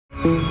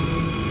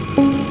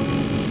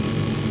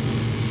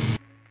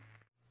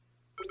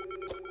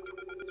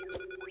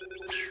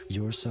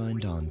You're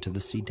signed on to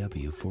the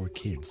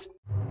CW4Kids.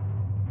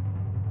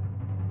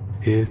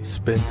 It's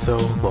been so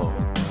long,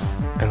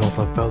 and all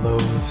the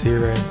fellows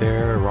here and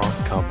there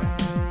are coming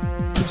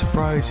to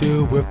surprise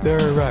you with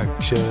their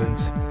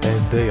actions,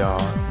 and they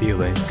are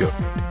feeling good.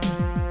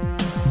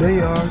 They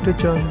are the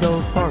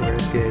Jungle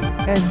Forest Kid,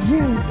 and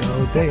you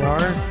know they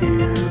are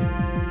here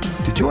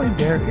to join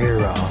their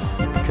era,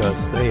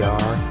 because they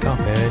are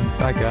coming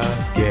back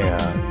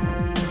again.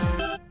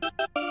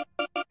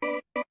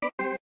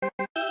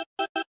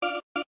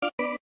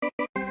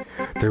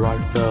 The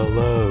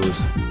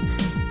Rodfellows,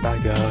 back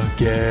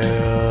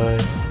again.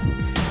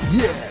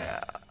 Yeah!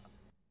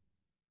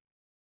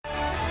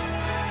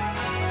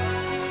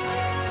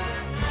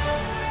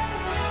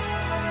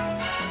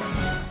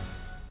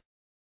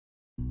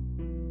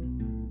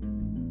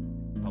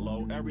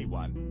 Hello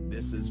everyone,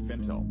 this is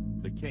Fictional,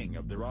 the king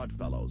of the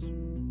Rodfellows.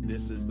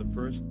 This is the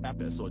first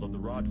episode of the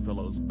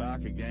Rodfellows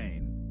back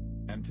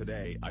again. And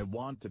today I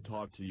want to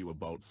talk to you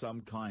about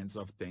some kinds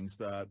of things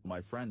that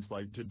my friends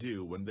like to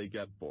do when they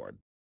get bored.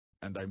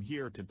 And I'm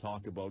here to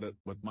talk about it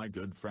with my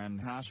good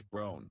friend Hash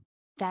Brown.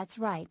 That's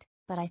right,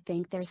 but I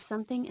think there's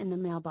something in the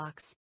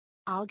mailbox.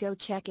 I'll go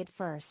check it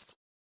first.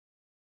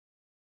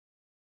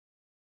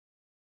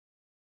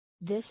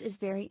 This is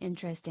very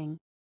interesting.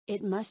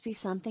 It must be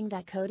something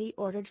that Cody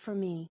ordered for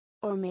me,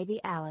 or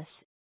maybe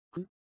Alice.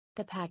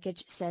 The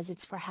package says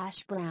it's for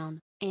Hash Brown,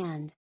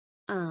 and...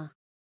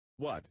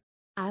 What?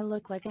 I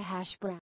look like a hash brown.